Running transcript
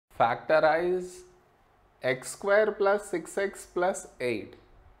Factorize x square plus 6x plus 8.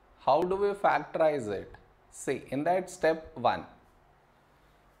 How do we factorize it? See, in that step 1,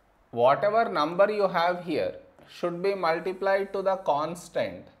 whatever number you have here should be multiplied to the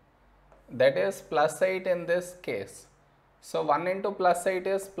constant, that is plus 8 in this case. So 1 into plus 8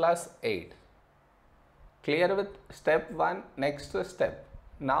 is plus 8. Clear with step 1? Next step.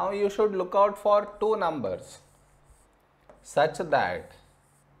 Now you should look out for two numbers such that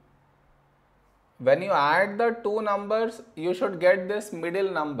when you add the two numbers, you should get this middle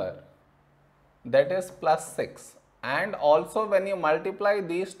number, that is plus 6. And also when you multiply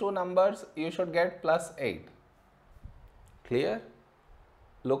these two numbers, you should get plus 8. Clear?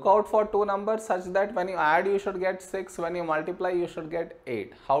 Look out for two numbers such that when you add, you should get 6. When you multiply, you should get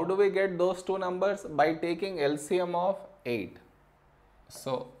 8. How do we get those two numbers? By taking LCM of 8.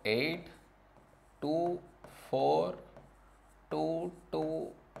 So 8, 2, 4, 2, 2,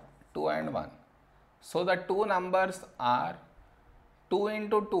 2 and 1. So the two numbers are 2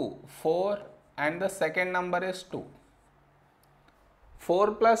 into 2, 4, and the second number is 2.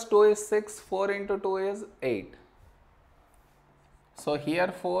 4 plus 2 is 6, 4 into 2 is 8. So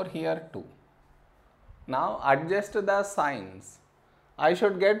here 4, here 2. Now adjust the signs. I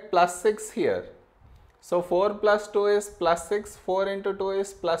should get plus 6 here. So 4 plus 2 is plus 6, 4 into 2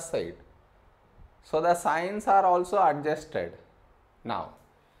 is plus 8. So the signs are also adjusted. Now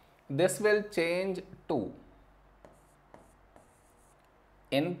this will change to,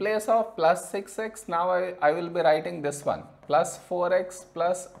 in place of plus 6x, now I will be writing this one, plus 4x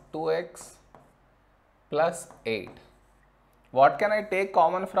plus 2x plus 8. What can I take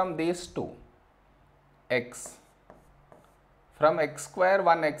common from these two? X. From x square,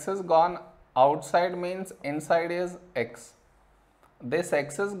 one x is gone outside, means inside is x. This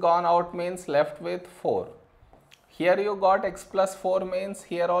x is gone out, means left with 4. Here you got x plus 4, means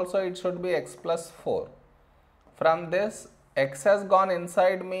here also it should be x plus 4. From this, x has gone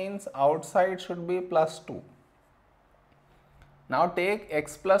inside, means outside should be plus 2. Now take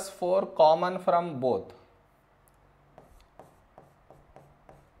x plus 4 common from both.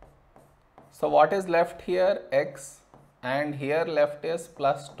 So what is left here? X, and here left is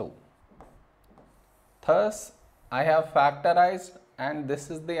plus 2. Thus I have factorized, and this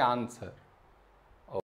is the answer.